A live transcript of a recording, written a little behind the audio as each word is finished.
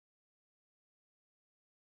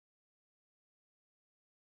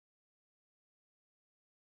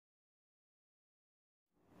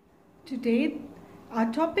Today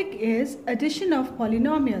our topic is addition of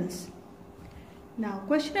polynomials. Now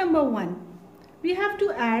question number 1. We have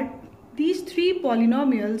to add these three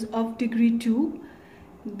polynomials of degree 2.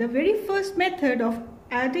 The very first method of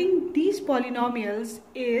adding these polynomials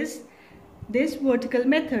is this vertical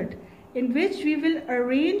method, in which we will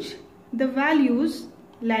arrange the values.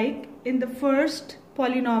 Like in the first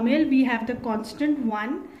polynomial we have the constant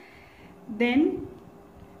 1, then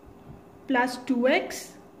plus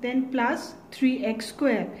 2x, then plus 3x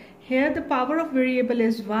square. Here the power of variable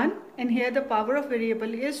is 1 and here the power of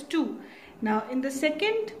variable is 2. Now in the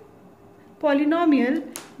second polynomial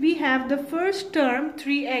we have the first term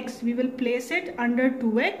 3x. We will place it under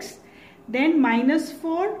 2x, then minus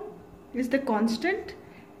 4 is the constant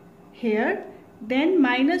here, then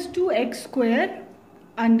minus 2x square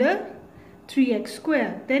under 3x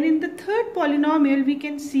square. Then in the third polynomial we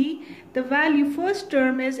can see the value, first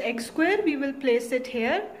term is x square, we will place it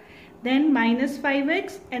here, then minus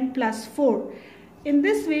 5x and plus 4. In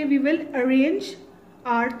this way we will arrange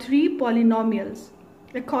our three polynomials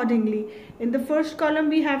accordingly. In the first column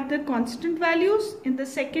we have the constant values, in the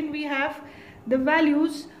second we have the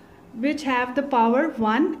values which have the power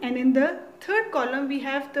 1, and in the third column we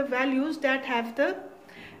have the values that have the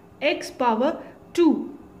x power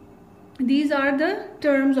 2. These are the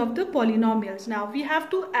terms of the polynomials. Now we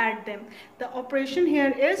have to add them. The operation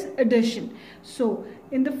here is addition. So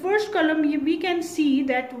in the first column we can see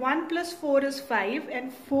that 1 plus 4 is 5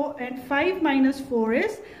 and 5 minus 4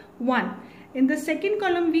 is 1. In the second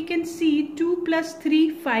column we can see 2 plus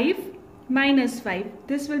 3 5 minus 5.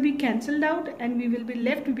 This will be cancelled out and we will be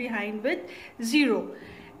left behind with 0.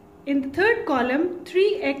 In the third column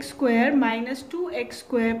 3x square minus 2x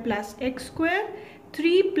square plus x square,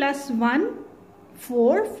 3 plus 1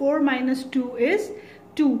 4, 4 minus 2 is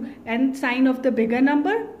 2, and sign of the bigger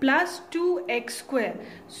number, plus 2x square.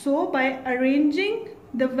 So by arranging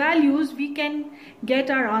the values we can get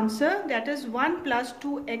our answer, that is 1 plus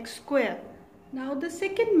 2x square. Now the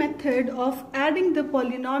second method of adding the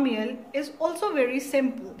polynomial is also very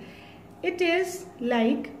simple. It is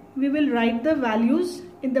like we will write the values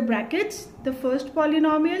in the brackets, the first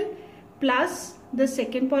polynomial plus the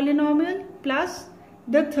second polynomial plus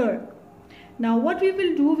the third. Now what we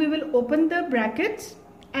will do, we will open the brackets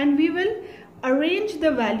and we will arrange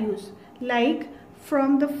the values. Like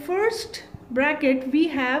from the first bracket we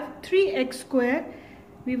have 3x square,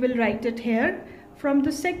 we will write it here. From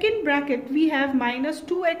the second bracket we have minus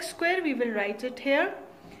 2x square, we will write it here.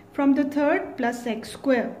 From the third, plus x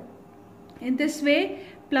square. In this way,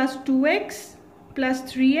 plus 2x plus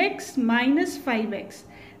 3x minus 5x,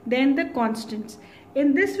 then the constants.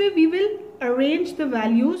 In this way we will arrange the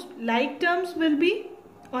values. Like terms will be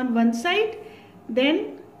on one side,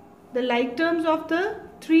 then the like terms of the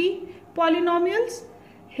three polynomials.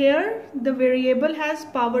 Here the variable has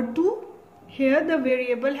power 2, here the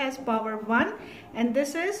variable has power 1, and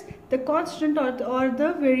this is the constant or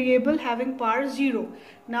the variable having power 0.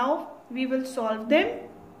 Now we will solve them.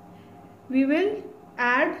 We will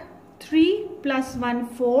add 3 plus 1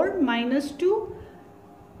 4 minus 2,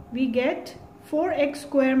 we get 4x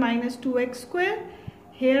square minus 2x square.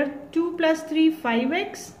 Here 2 plus 3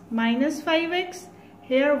 5x minus 5x.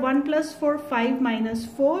 Here 1 plus 4 5 minus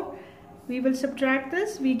 4. We will subtract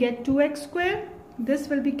this, we get 2x square. This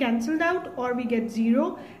will be cancelled out or we get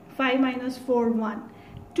 0. 5 minus 4 1.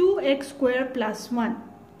 2x square plus 1.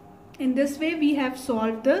 In this way we have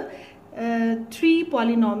solved the three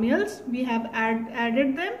polynomials. We have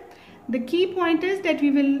added them. The key point is that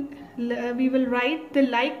we will write the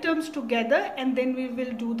like terms together and then we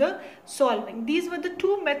will do the solving. These were the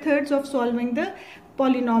two methods of solving the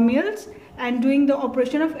polynomials and doing the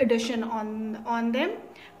operation of addition on them.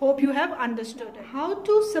 Hope you have understood it. How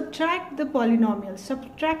to subtract the polynomials,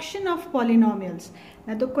 subtraction of polynomials.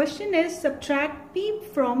 Now the question is subtract p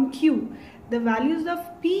from q. The values of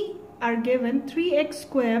p are given 3x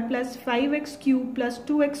square plus 5x cube plus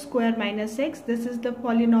 2x square minus x. This is the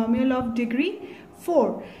polynomial of degree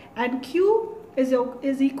 4, and q is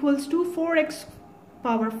equals to 4x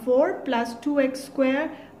power 4 plus 2x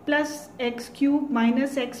square plus x cube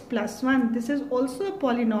minus x plus 1. This is also a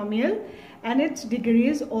polynomial and its degree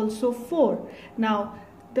is also 4. Now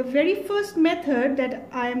the very first method that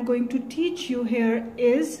I am going to teach you here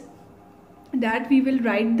is that we will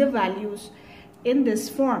write the values in this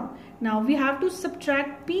form. Now we have to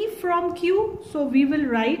subtract p from q, so we will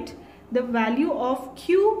write the value of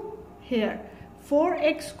q here.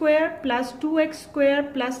 4x square plus 2x square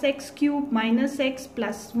plus x cube minus x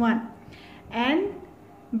plus 1. And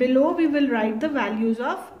below we will write the values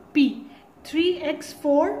of p.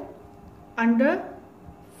 3x4 under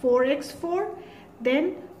 4x4,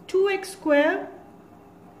 then 2x square,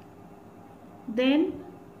 then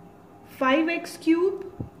 5x cube,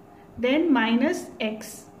 then minus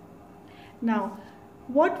x. Now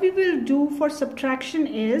what we will do for subtraction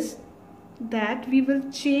is that we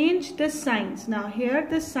will change the signs. Now here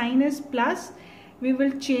the sign is plus, we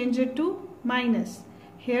will change it to minus.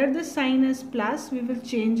 Here the sign is plus, we will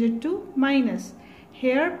change it to minus.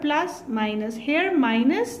 Here plus, minus. Here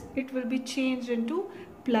minus, it will be changed into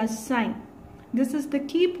plus sign. This is the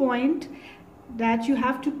key point that you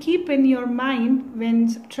have to keep in your mind when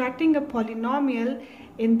subtracting a polynomial.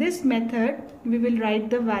 In this method, we will write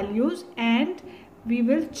the values and we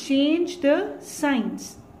will change the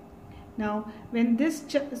signs. Now when this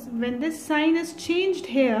sign is changed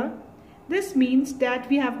here, this means that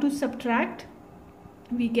we have to subtract.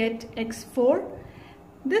 We get x4.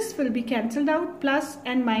 This will be cancelled out. Plus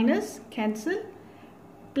and minus cancel.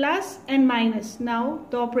 Plus and minus. Now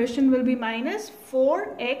the operation will be minus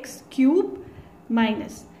 4x cube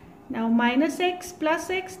minus. Now minus x plus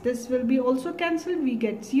x, this will be also cancelled. We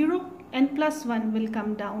get 0 and plus 1 will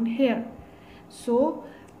come down here. So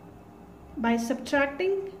by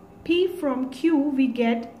subtracting p from q, we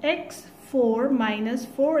get x4 minus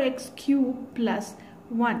 4x cube plus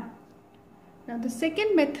 1. Now the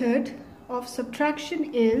second method of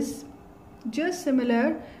subtraction is just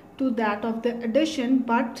similar to that of the addition,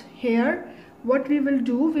 but here what we will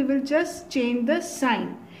do, we will just change the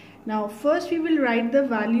sign. Now first we will write the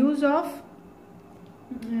values of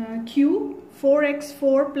q,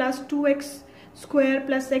 4x4 plus 2x square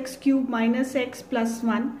plus x cube minus x plus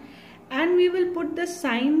 1, and we will put the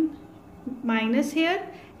sign minus here,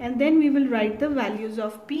 and then we will write the values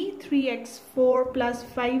of p, 3x4 plus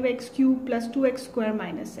 5x cube plus 2x square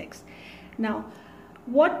minus x. Now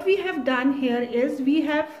what we have done here is we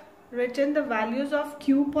have written the values of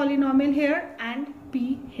q polynomial here and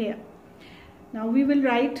p here. Now we will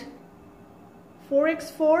write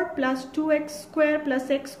 4x4 plus 2x square plus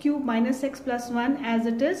x cube minus x plus 1 as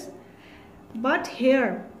it is. But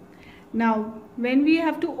here, now when we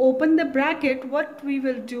have to open the bracket, what we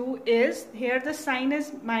will do is, here the sign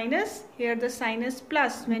is minus, here the sign is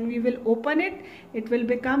plus. When we will open it, it will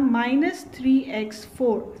become minus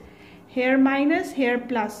 3x4. Here minus, here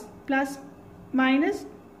plus, plus minus,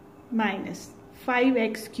 minus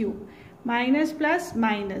 5x cube, minus plus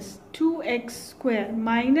minus 2x square,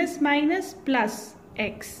 minus minus plus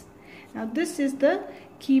x. Now this is the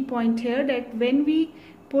key point here, that when we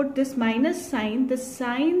put this minus sign, the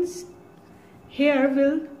signs here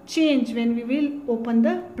will change when we will open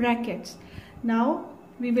the brackets. Now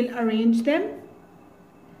we will arrange them.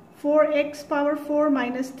 4x power 4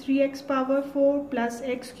 minus 3x power 4 plus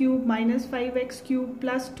x cube minus 5x cube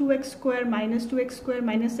plus 2x square minus 2x square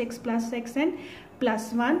minus x plus x and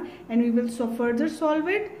plus 1, and we will further solve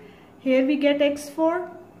it. Here we get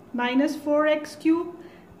x4 minus 4x cube.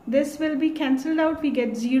 This will be cancelled out. We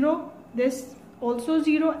get 0. This also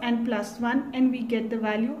 0 and plus 1, and we get the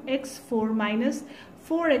value x4 minus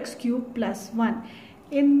 4x cube plus 1.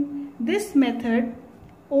 In this method,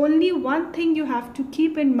 only one thing you have to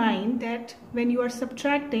keep in mind, that when you are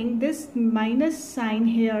subtracting, this minus sign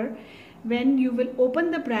here, when you will open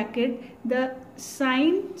the bracket, the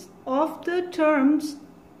signs of the terms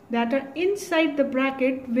that are inside the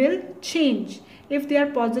bracket will change. If they are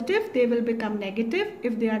positive, they will become negative.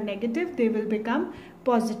 If they are negative, they will become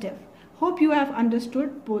positive. Hope you have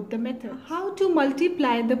understood both the methods. How to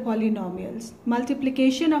multiply the polynomials?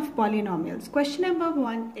 Multiplication of polynomials. Question number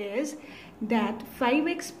 1 is that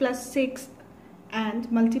 5x plus 6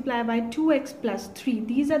 and multiply by 2x plus 3.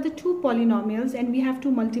 These are the two polynomials and we have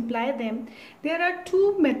to multiply them. There are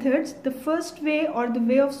two methods. The first way, or the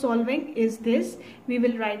way of solving, is this. We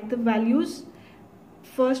will write the values.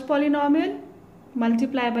 First polynomial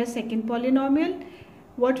multiply by second polynomial.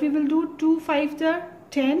 What we will do, 2 5 are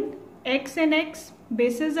 10. X and x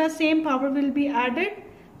bases are same, power will be added,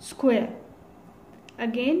 square.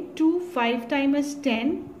 Again 2 5 times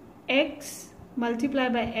 10, x multiply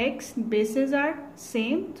by x, bases are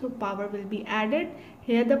same, so power will be added.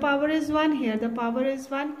 Here the power is 1, here the power is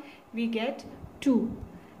 1, we get 2,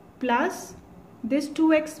 plus this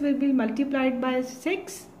 2x will be multiplied by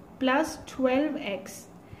 6 plus 12x.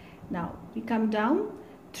 Now we come down,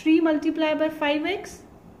 3 multiplied by 5x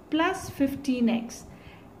plus 15x.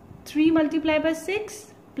 3 multiplied by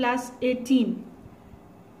 6 plus 18,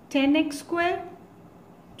 10x square,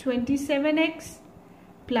 27x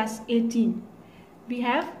plus 18. We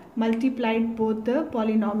have multiplied both the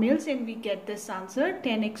polynomials and we get this answer,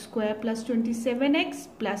 10x square plus 27x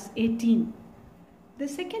plus 18. The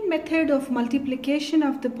second method of multiplication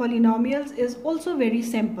of the polynomials is also very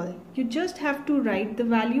simple. You just have to write the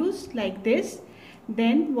values like this.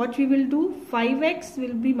 Then what we will do, 5x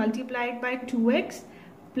will be multiplied by 2x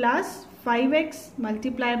plus 5x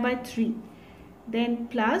multiplied by 3. Then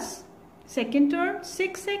plus second term,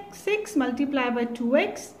 6 multiplied by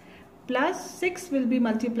 2x plus 6 will be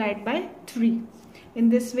multiplied by 3. In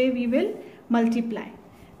this way we will multiply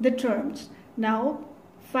the terms. Now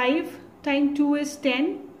 5 times 2 is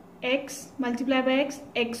 10, x multiplied by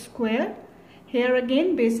x square. Here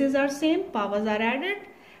again bases are same, powers are added,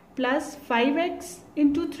 plus 5x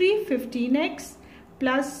into 3, 15x,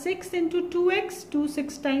 plus 6 into 2x, 2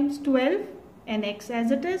 6 times 12, and x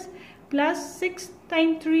as it is, plus 6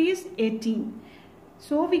 times 3 is 18.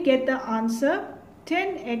 So we get the answer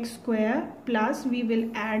 10x square, plus we will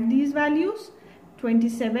add these values,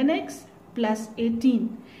 27x plus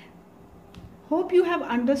 18. Hope you have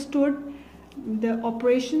understood the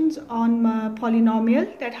operations on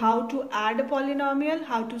polynomial, that how to add a polynomial,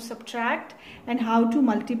 how to subtract, and how to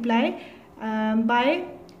multiply by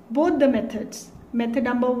both the methods. Method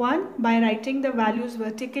number 1 by writing the values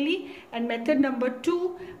vertically, and method number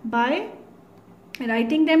 2 by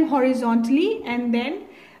writing them horizontally and then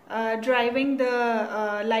deriving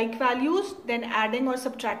the like values, then adding or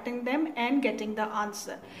subtracting them and getting the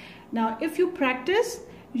answer. Now if you practice,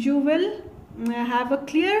 you will have a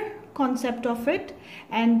clear concept of it,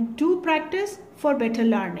 and do practice for better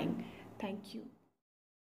learning. Thank you.